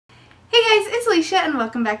Hey guys, it's Alicia and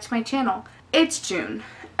welcome back to my channel. It's June.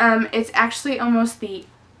 It's actually almost the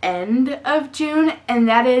end of June and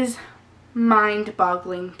that is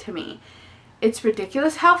mind-boggling to me. It's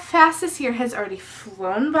ridiculous how fast this year has already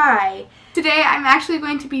flown by. Today I'm actually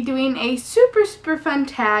going to be doing a super fun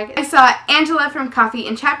tag. I saw Angela from Coffee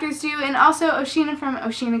and Chapters do and also Oceana from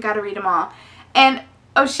Oceana Gotta Read 'Em All. And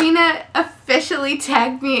Oceana officially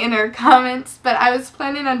tagged me in her comments, but I was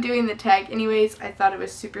planning on doing the tag anyways. I thought it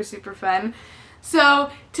was super fun.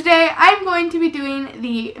 So today I'm going to be doing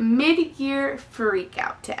the mid-year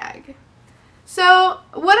freakout tag. So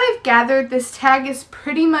what I've gathered, this tag is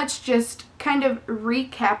pretty much just kind of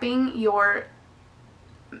recapping your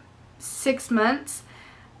 6 months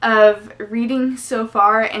of reading so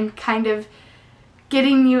far and kind of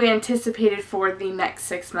getting you anticipated for the next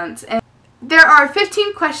 6 months. And there are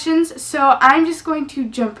 15 questions, so I'm just going to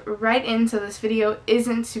jump right in so this video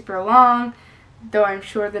isn't super long, though I'm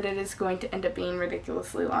sure that it is going to end up being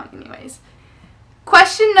ridiculously long anyways.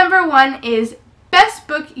 Question number 1 is best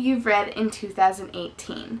book you've read in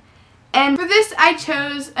 2018. And for this I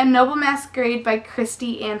chose A Noble Masquerade by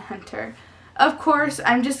Christie Ann Hunter. Of course,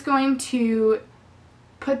 I'm just going to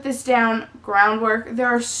put this down groundwork. There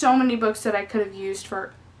are so many books that I could have used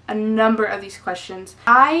for a number of these questions.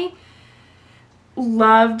 I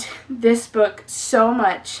loved this book so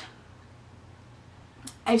much.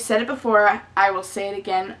 I've said it before, I will say it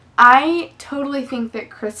again. I totally think that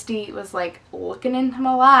Christie was like looking into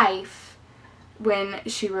my life when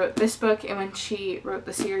she wrote this book and when she wrote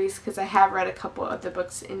the series, because I have read a couple of the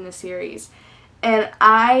books in the series. And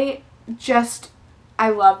I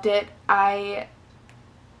loved it. I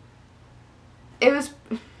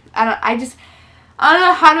don't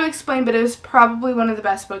know how to explain, but it was probably one of the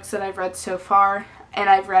best books that I've read so far, and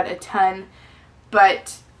I've read a ton,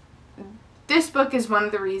 but this book is one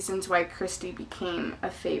of the reasons why Christie became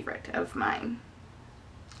a favorite of mine.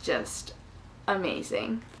 Just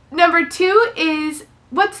amazing. Number 2 is,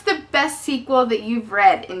 what's the best sequel that you've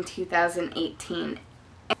read in 2018?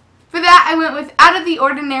 For that, I went with Out of the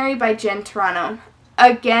Ordinary by Jen Toronto.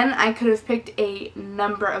 Again, I could have picked a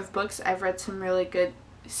number of books. I've read some really good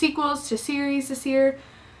sequels to series this year,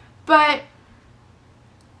 but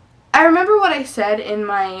I remember what I said in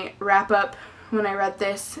my wrap-up when I read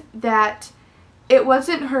this, that it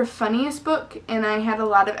wasn't her funniest book, and I had a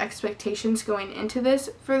lot of expectations going into this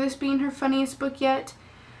for this being her funniest book yet,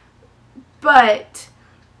 but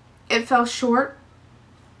it fell short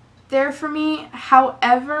there for me.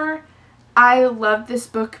 However, I loved this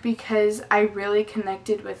book because I really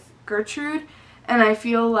connected with Gertrude, and I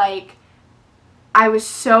feel like I was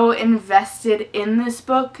so invested in this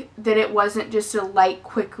book that it wasn't just a light,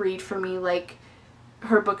 quick read for me like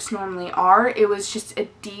her books normally are. It was just a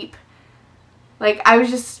deep, like, I was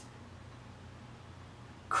just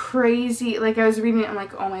crazy. Like, I was reading it, I'm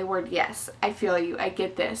like, oh my word, yes, I feel you, I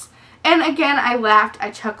get this. And again, I laughed,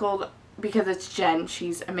 I chuckled, because it's Jen,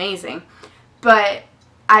 she's amazing. But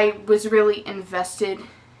I was really invested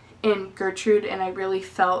in Gertrude, and I really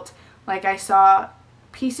felt like I saw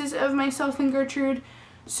pieces of myself in Gertrude,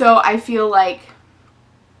 so I feel like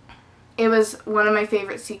it was one of my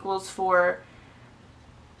favorite sequels for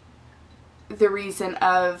the reason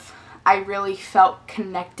of I really felt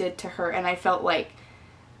connected to her, and I felt like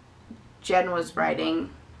Jen was writing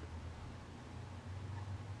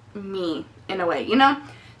me in a way, you know?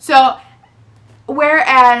 So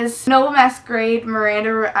whereas Noble Masquerade,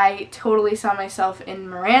 Miranda, I totally saw myself in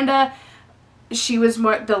Miranda. She was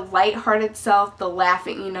more the lighthearted self, the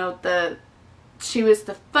laughing, you know, she was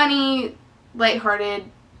the funny, lighthearted,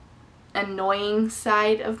 annoying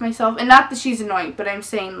side of myself. And not that she's annoying, but I'm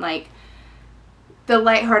saying, like, the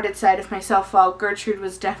lighthearted side of myself, while Gertrude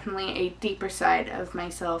was definitely a deeper side of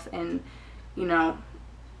myself and, you know,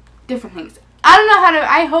 different things. I don't know how to,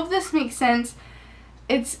 I hope this makes sense.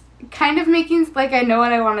 It's kind of making, like, I know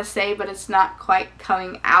what I want to say, but it's not quite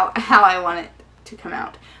coming out how I want it to come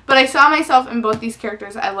out. But I saw myself in both these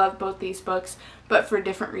characters. I love both these books, but for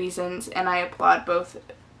different reasons, and I applaud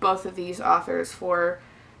both of these authors for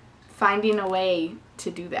finding a way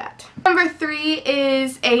to do that. Number 3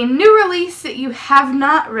 is a new release that you have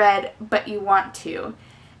not read but you want to.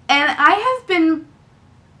 And I have been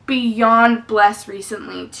beyond blessed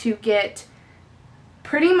recently to get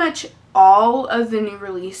pretty much all of the new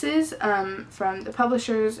releases from the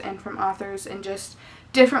publishers and from authors in just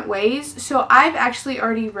different ways. So I've actually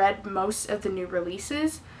already read most of the new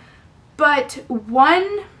releases, but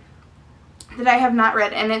one that I have not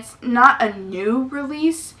read, and it's not a new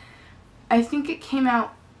release, I think it came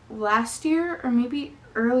out last year or maybe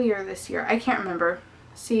earlier this year, I can't remember.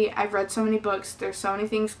 See, I've read so many books, there's so many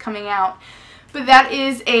things coming out, but that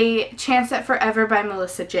is A Chance That Forever by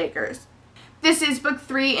Melissa Jagers. This is book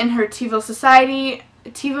 3 in her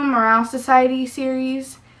Tiva Morale Society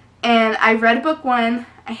series, and I read book 1.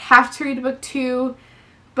 I have to read book 2,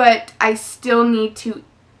 but I still need to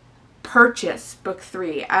purchase book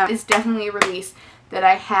 3. It's definitely a release that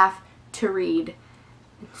I have to read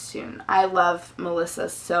soon. I love Melissa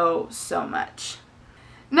so much.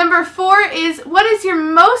 Number 4 is, what is your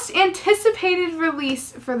most anticipated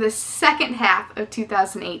release for the second half of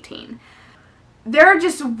 2018? There are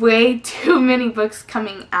just way too many books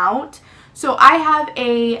coming out, so I have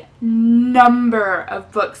a number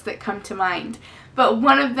of books that come to mind. But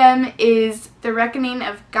one of them is The Reckoning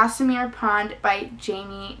of Gossamer Pond by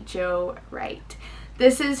Jamie Jo Wright.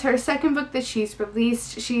 This is her second book that she's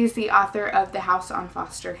released. She is the author of The House on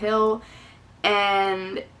Foster Hill,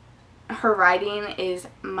 and her writing is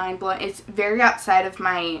mind-blowing. It's very outside of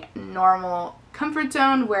my normal comfort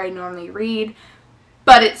zone where I normally read,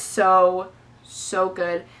 but it's so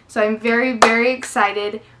good. So I'm very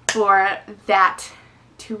excited for that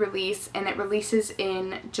to release, and it releases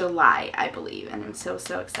in July, I believe, and I'm so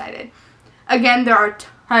excited. Again, there are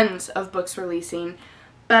tons of books releasing,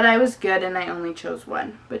 but I was good and I only chose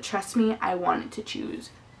one. But trust me, I wanted to choose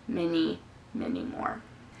many more.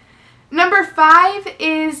 Number 5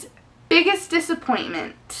 is Biggest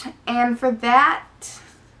Disappointment, and for that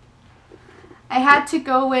I had to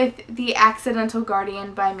go with The Accidental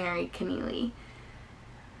Guardian by Mary Keneally.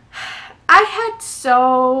 I had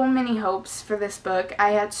so many hopes for this book.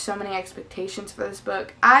 I had so many expectations for this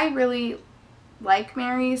book. I really like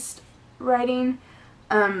Mary's writing.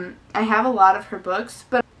 I have a lot of her books,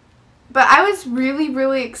 but I was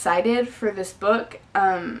really excited for this book.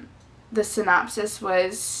 The synopsis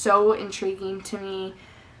was so intriguing to me.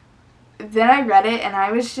 Then I read it and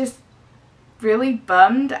I was just really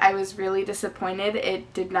bummed. I was really disappointed.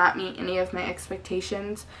 It did not meet any of my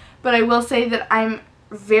expectations. But I will say that I'm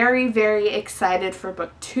very excited for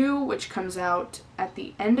book 2, which comes out at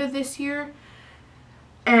the end of this year.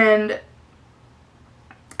 And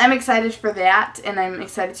I'm excited for that, and I'm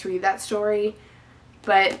excited to read that story.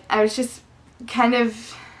 But I was just kind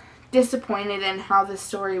of disappointed in how the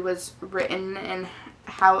story was written and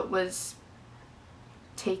how it was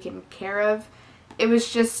taken care of. It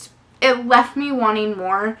was just, it left me wanting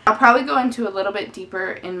more. I'll probably go into a little bit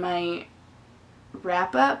deeper in my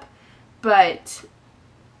wrap-up, but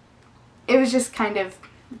it was just kind of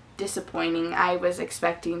disappointing. I was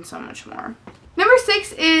expecting so much more. Number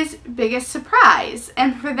 6 is Biggest Surprise,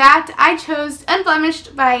 and for that I chose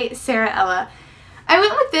Unblemished by Sarah Ella. I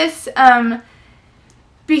went with this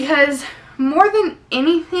because more than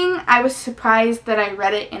anything I was surprised that I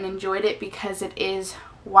read it and enjoyed it because it is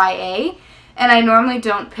YA, and I normally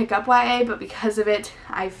don't pick up YA, but because of it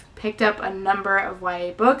I've picked up a number of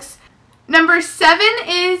YA books. Number 7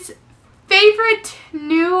 is Favorite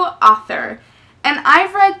New Author. And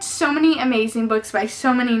I've read so many amazing books by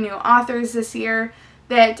so many new authors this year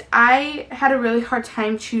that I had a really hard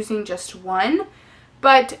time choosing just one.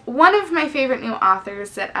 But one of my favorite new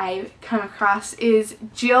authors that I've come across is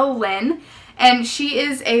Jill Lynn. And she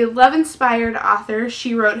is a love-inspired author.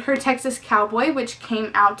 She wrote Her Texas Cowboy, which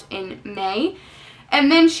came out in May.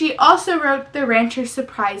 And then she also wrote The Rancher's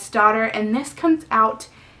Surprise Daughter. And this comes out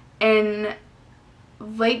in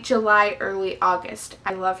late July, early August.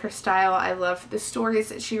 I love her style. I love the stories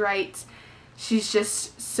that she writes. She's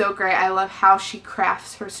just so great. I love how she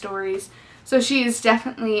crafts her stories. So she is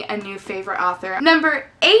definitely a new favorite author. Number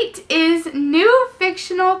 8 is New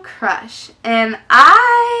Fictional Crush. And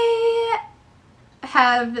I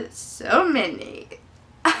have so many.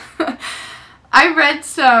 I read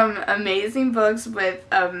some amazing books with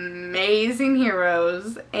amazing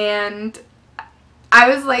heroes, and I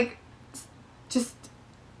was like just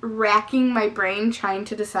racking my brain trying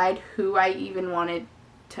to decide who I even wanted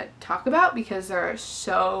to talk about because there are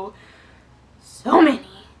so many.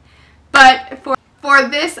 But for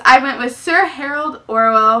this, I went with Sir Harold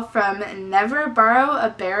Orwell from Never Borrow a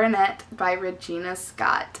Baronet by Regina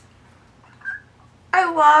Scott. I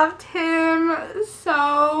loved him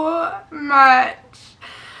so much.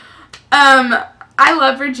 I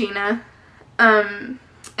love Regina. And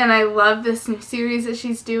I love this new series that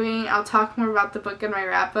she's doing. I'll talk more about the book in my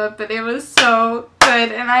wrap-up, but it was so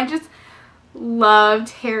good. And I just loved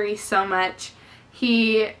Harry so much.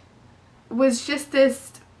 He was just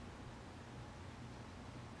this...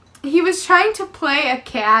 He was trying to play a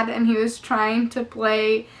cad, and he was trying to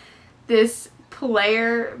play this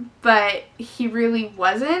player, but he really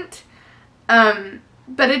wasn't.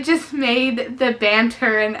 But it just made the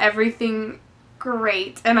banter and everything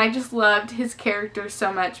great, and I just loved his character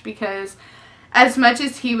so much because as much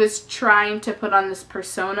as he was trying to put on this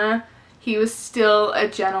persona, he was still a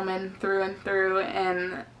gentleman through and through,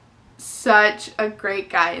 and such a great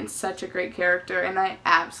guy and such a great character, and I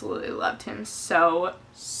absolutely loved him so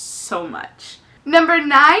much. Number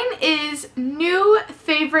 9 is new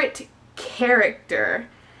favorite character.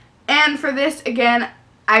 And for this, again,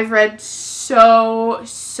 I've read so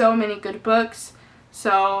many good books,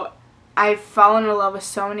 so I've fallen in love with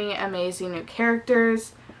so many amazing new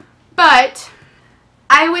characters. But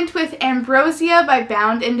I went with Ambrosia by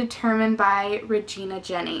Bound and Determined by Regina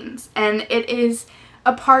Jennings. And it is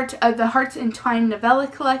a part of the Hearts Entwined novella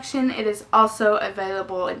collection. It is also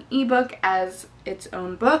available in ebook as its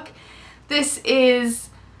own book. This is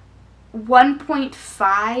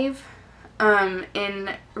 1.5 in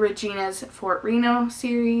Regina's Fort Reno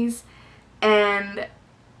series, and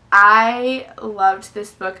I loved this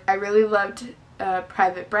book. I really loved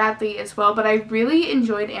Private Bradley as well, but I really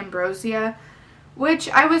enjoyed Ambrosia, which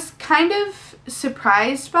I was kind of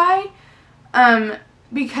surprised by,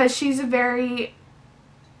 because she's a very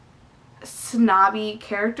snobby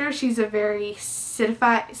character. She's a very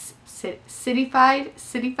cityfied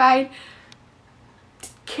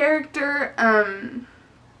character.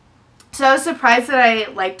 So I was surprised that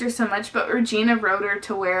I liked her so much, but Regina wrote her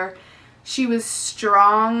to where she was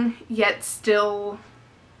strong yet still,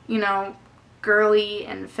 you know, girly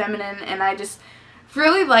and feminine, and I just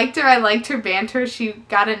really liked her. I liked her banter. She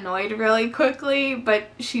got annoyed really quickly, but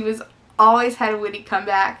she was always had a witty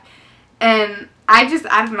comeback, and I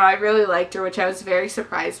don't know, I really liked her, which I was very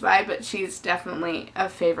surprised by, but she's definitely a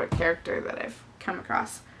favorite character that I've come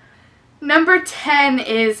across. Number 10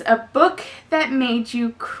 is a book that made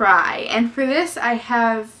you cry, and for this I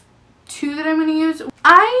have 2 that I'm going to use.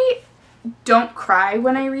 I don't cry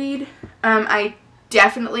when I read. I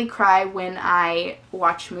definitely cry when I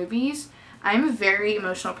watch movies. I'm a very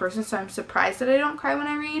emotional person, so I'm surprised that I don't cry when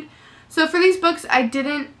I read. So for these books, I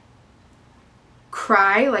didn't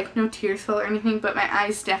cry, like no tears fell or anything, but my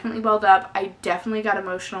eyes definitely welled up. I definitely got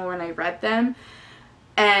emotional when I read them,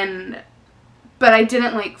 but I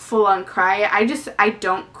didn't like full on cry. I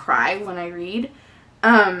don't cry when I read,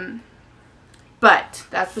 but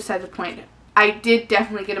that's beside the point. I did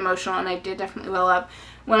definitely get emotional, and I did definitely well up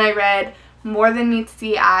when I read More Than Meets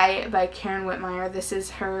the Eye by Karen Whitmire. This is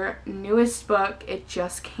her newest book. It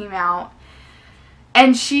just came out.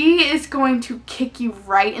 And she is going to kick you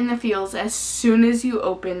right in the feels as soon as you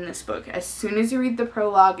open this book. As soon as you read the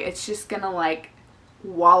prologue, it's just going to, like,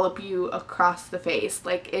 wallop you across the face.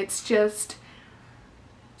 Like, it's just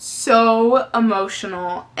so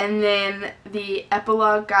emotional. And then the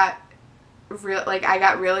epilogue got I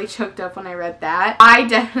got really choked up when I read that. I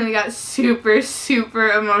definitely got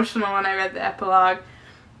super emotional when I read the epilogue.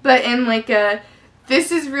 But in like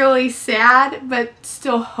this is really sad, but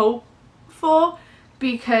still hopeful,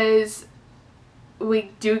 because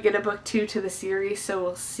we do get a book 2 to the series, so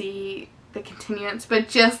we'll see the continuance. But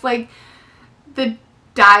just like the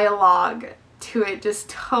dialogue to it just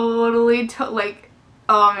totally like,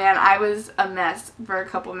 oh man, I was a mess for a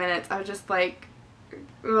couple minutes. I was just like,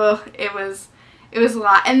 ugh, it was a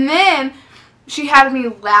lot. And then she had me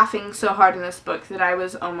laughing so hard in this book that I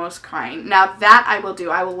was almost crying. Now that I will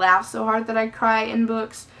do. I will laugh so hard that I cry in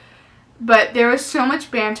books. But there was so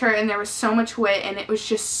much banter, and there was so much wit, and it was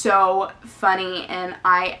just so funny, and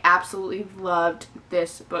I absolutely loved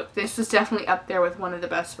this book. This was definitely up there with one of the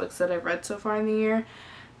best books that I've read so far in the year,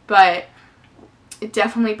 but it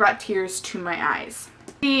definitely brought tears to my eyes.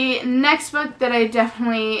 The next book that I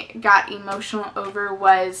definitely got emotional over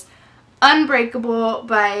was Unbreakable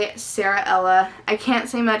by Sarah Ella. I can't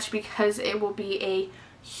say much because it will be a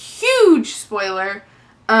huge spoiler,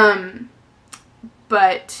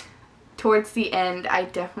 but towards the end, I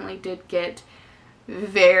definitely did get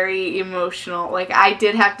very emotional. Like, I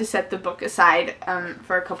did have to set the book aside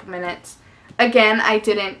for a couple minutes. Again, I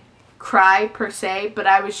didn't cry per se, but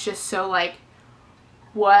I was just so like,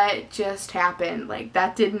 what just happened? Like,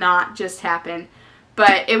 that did not just happen.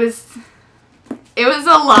 But it was a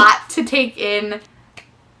lot to take in.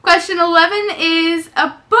 Question 11 is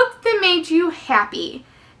a book that made you happy.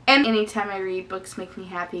 And anytime I read, books make me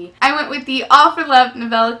happy. I went with the All for Love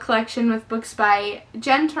novella collection with books by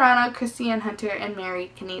Jen Toronto, Christiane Hunter, and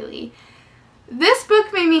Mary Keneally. This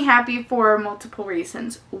book made me happy for multiple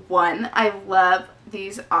reasons. 1, I love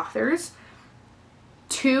these authors.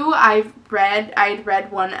 2, I'd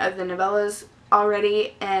read one of the novellas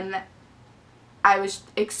already, and I was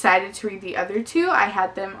excited to read the other 2. I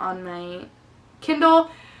had them on my Kindle.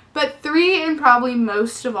 But 3, and probably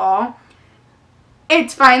most of all,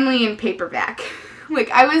 it's finally in paperback. Like,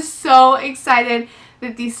 I was so excited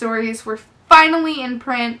that these stories were finally in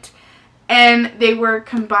print, and they were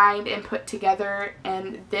combined and put together,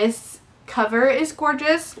 and this cover is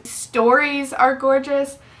gorgeous. Stories are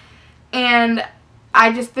gorgeous, and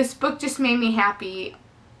this book just made me happy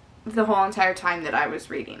the whole entire time that I was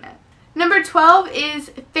reading it. Number 12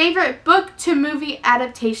 is favorite book to movie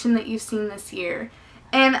adaptation that you've seen this year.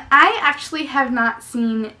 And I actually have not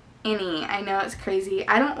seen any. I know it's crazy.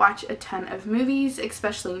 I don't watch a ton of movies,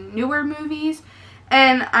 especially newer movies.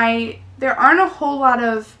 And there aren't a whole lot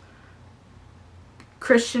of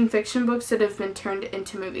Christian fiction books that have been turned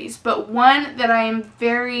into movies. But one that I am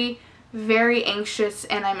very, very anxious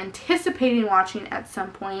and I'm anticipating watching at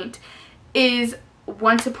some point is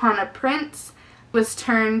Once Upon a Prince. Was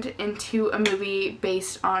turned into a movie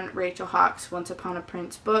based on Rachel Hawkes' Once Upon a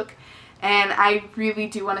Prince book. And I really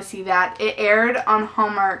do want to see that. It aired on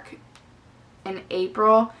Hallmark in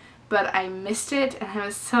April, but I missed it and I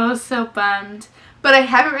was so bummed. But I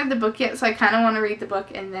haven't read the book yet, so I kind of want to read the book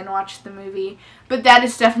and then watch the movie. But that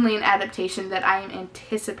is definitely an adaptation that I am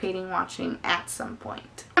anticipating watching at some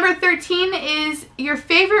point. Number 13 is your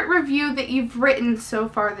favorite review that you've written so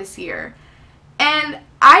far this year. And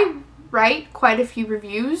I write quite a few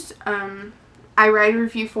reviews. I write a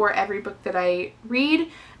review for every book that I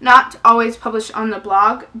read. Not always published on the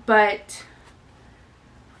blog, but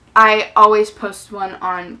I always post one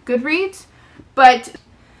on Goodreads. But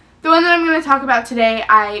the one that I'm going to talk about today,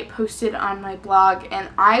 I posted on my blog, and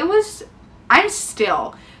I'm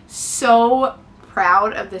still so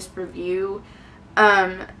proud of this review.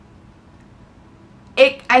 I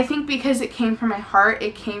think because it came from my heart,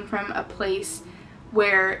 it came from a place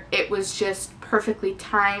where it was just perfectly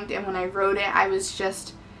timed, and when I wrote it, I was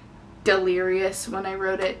just delirious when I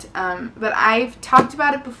wrote it. But I've talked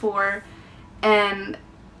about it before, and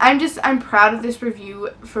I'm proud of this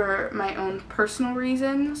review for my own personal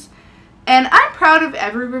reasons. And I'm proud of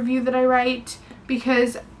every review that I write,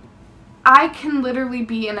 because I can literally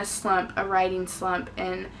be in a writing slump,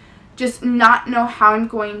 and just not know how I'm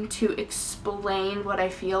going to explain what I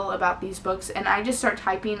feel about these books, and I just start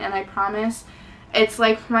typing, and I promise it's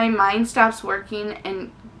like my mind stops working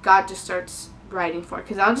and God just starts writing for it.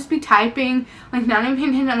 Because I'll just be typing, like, not even paying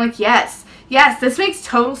attention. I'm like, yes, this makes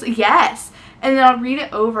total sense, yes. And then I'll read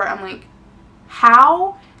it over. I'm like,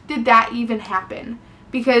 how did that even happen?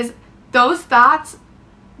 Because those thoughts,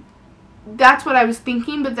 that's what I was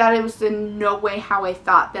thinking, but that it was in no way how I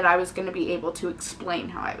thought that I was going to be able to explain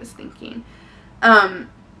how I was thinking.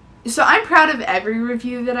 So I'm proud of every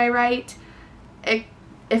review that I write.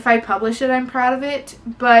 If I publish it, I'm proud of it,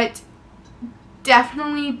 but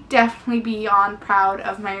definitely beyond proud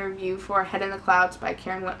of my review for Head in the Clouds by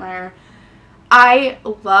Karen Whitmire. I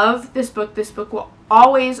love this book. This book will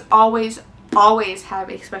always have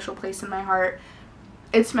a special place in my heart.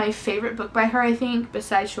 It's my favorite book by her, I think,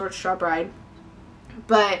 besides Short Straw Bride.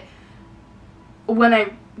 But when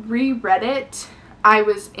I reread it, I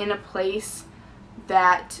was in a place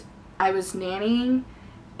that I was nannying,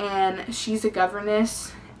 and she's a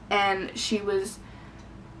governess, and she was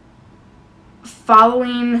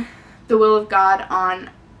following the will of God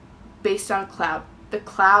based on a cloud. The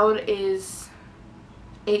cloud is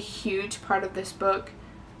a huge part of this book.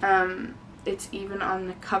 It's even on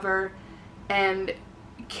the cover, and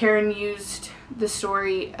Karen used the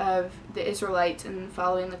story of the Israelites and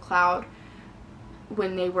following the cloud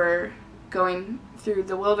when they were going through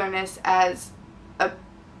the wilderness as a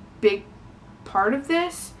big part of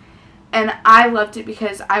this. And I loved it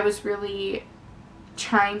because I was really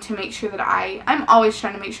trying to make sure that I'm always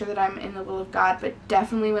trying to make sure that I'm in the will of God, but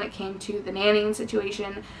definitely when it came to the nannying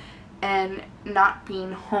situation and not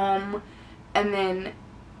being home and then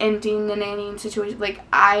ending the nannying situation, like,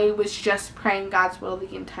 I was just praying God's will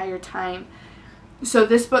the entire time. So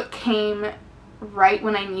this book came right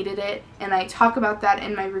when I needed it, and I talk about that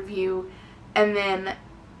in my review, and then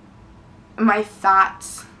my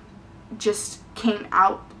thoughts just came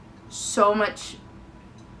out so much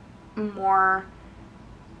more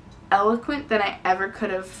eloquent than I ever could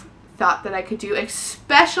have thought that I could do,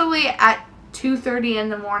 especially at 2:30 in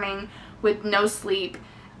the morning with no sleep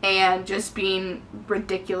and just being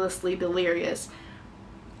ridiculously delirious.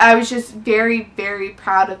 I was just very, very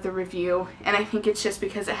proud of the review, and I think it's just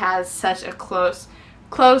because it has such a close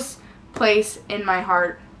place in my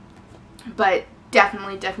heart. But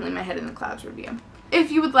definitely my Head in the Clouds review. If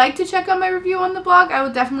you would like to check out my review on the blog, I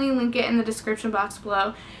will definitely link it in the description box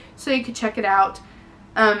below so you could check it out.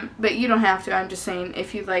 But you don't have to. I'm just saying,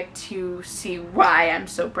 if you'd like to see why I'm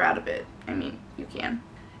so proud of it, I mean, you can.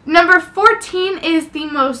 Number 14 is the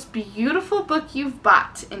most beautiful book you've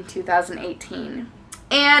bought in 2018.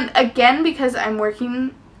 And again, because I'm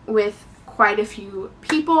working with quite a few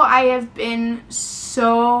people, I have been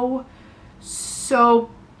so so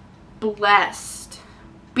blessed,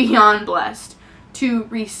 beyond blessed, to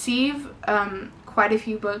receive quite a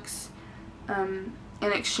few books in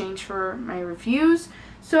exchange for my reviews.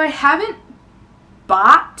 So I haven't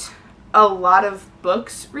bought a lot of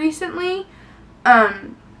books recently.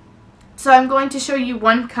 So I'm going to show you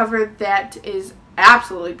one cover that is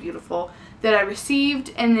absolutely beautiful that I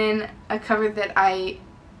received, and then a cover that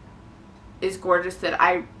is gorgeous that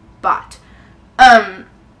I bought. I'm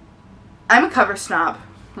a cover snob,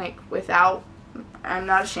 like, I'm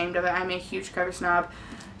not ashamed of it. I'm a huge cover snob.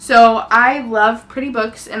 So I love pretty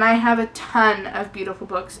books, and I have a ton of beautiful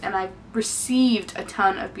books, and I've received a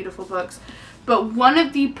ton of beautiful books. But one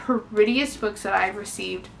of the prettiest books that I've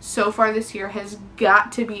received so far this year has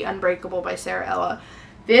got to be Unbreakable by Sarah Ella.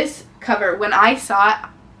 This cover, when I saw it,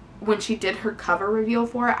 when she did her cover reveal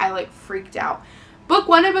for it, I like freaked out. Book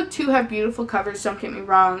 1 and Book 2 have beautiful covers, don't get me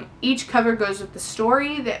wrong. Each cover goes with the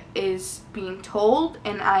story that is being told,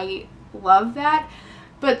 and I love that.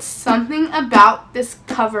 But something about this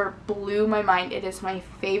cover blew my mind. It is my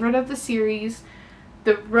favorite of the series.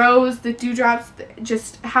 The rose, the dewdrops,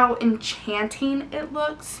 just how enchanting it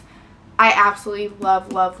looks. I absolutely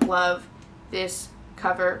love, love, love this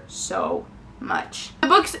cover so much. The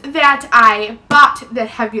books that I bought that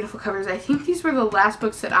have beautiful covers, I think these were the last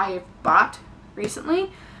books that I have bought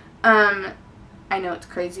recently. I know it's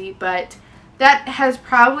crazy, but that has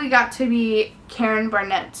probably got to be Karen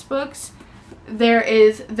Barnett's books. There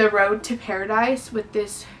is The Road to Paradise with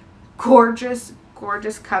this gorgeous,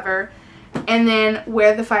 gorgeous cover. And then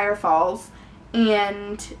Where the Fire Falls.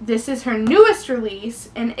 And this is her newest release.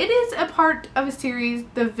 And it is a part of a series,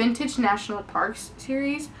 the Vintage National Parks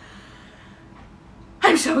series.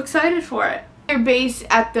 I'm so excited for it. They're based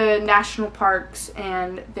at the national parks,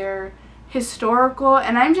 and they're historical.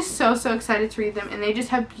 And I'm just so, so excited to read them. And they just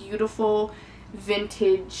have beautiful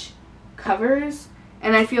vintage covers.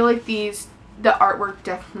 And I feel like the artwork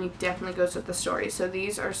definitely goes with the story. So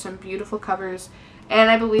these are some beautiful covers. And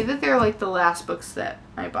I believe that they're like the last books that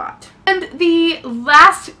I bought. And the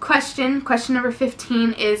last question, question number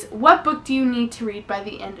 15, is what book do you need to read by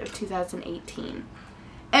the end of 2018?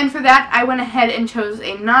 And for that, I went ahead and chose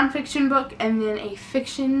a nonfiction book and then a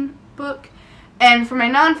fiction book. And for my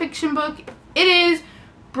nonfiction book, it is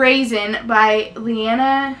Brazen by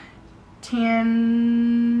Leanna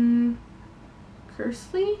Tan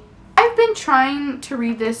Kersley. I've been trying to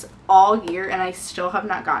read this all year, and I still have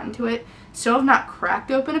not gotten to it. Still have not cracked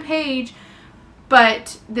open a page,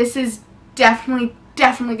 but this is definitely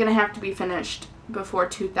going to have to be finished before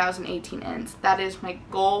 2018 ends. That is my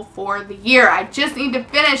goal for the year. I just need to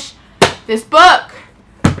finish this book.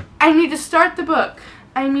 I need to start the book.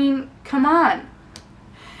 I mean, come on.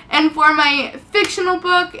 And for my fictional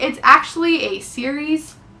book, it's actually a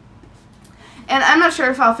series, and I'm not sure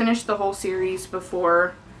if I'll finish the whole series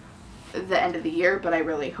before the end of the year, but I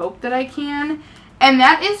really hope that I can. And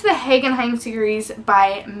that is the Hagenheim series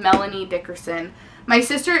by Melanie Dickerson. My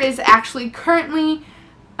sister is actually currently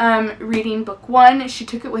reading book 1. She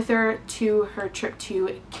took it with her to her trip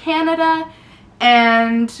to Canada,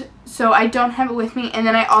 and so I don't have it with me. And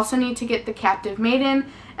then I also need to get The Captive Maiden,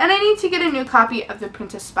 and I need to get a new copy of The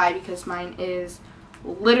Princess Spy because mine is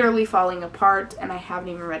literally falling apart and I haven't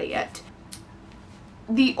even read it yet.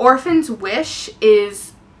 The Orphan's Wish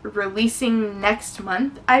is releasing next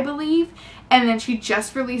month, I believe, and then she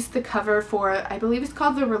just released the cover for, I believe it's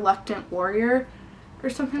called The Reluctant Warrior or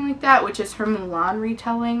something like that, which is her Mulan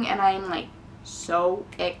retelling, and I am like so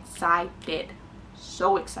excited.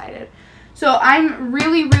 So excited. So I'm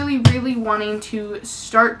really, really, really wanting to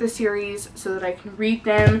start the series so that I can read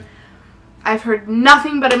them. I've heard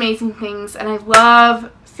nothing but amazing things, and I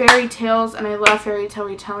love fairy tales, and I love fairy tale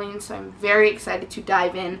retelling, so I'm very excited to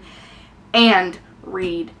dive in and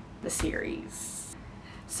read the series.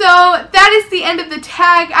 So that is the end of the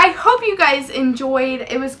tag. I hope you guys enjoyed.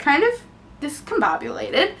 It was kind of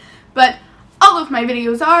discombobulated, but all of my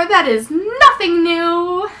videos are. That is nothing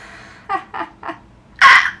new.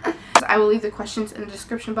 I will leave the questions in the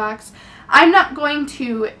description box. I'm not going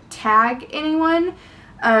to tag anyone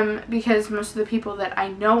because most of the people that I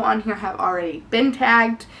know on here have already been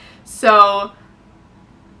tagged. So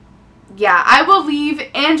yeah, I will leave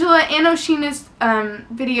Angela and Oceana's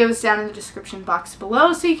videos down in the description box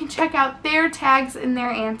below so you can check out their tags and their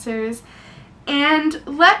answers. And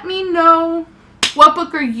let me know, what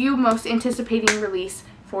book are you most anticipating release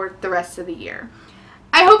for the rest of the year.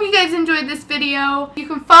 I hope you guys enjoyed this video. You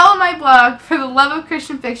can follow my blog for the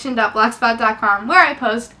loveofchristianfiction.blogspot.com where I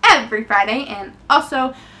post every Friday and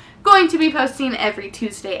also going to be posting every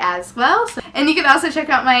Tuesday as well. And you can also check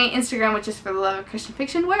out my Instagram, which is for the Love of Christian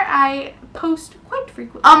Fiction, where I post quite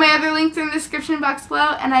frequently. All my other links are in the description box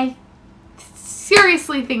below, and I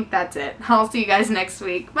seriously think that's it. I'll see you guys next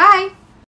week. Bye!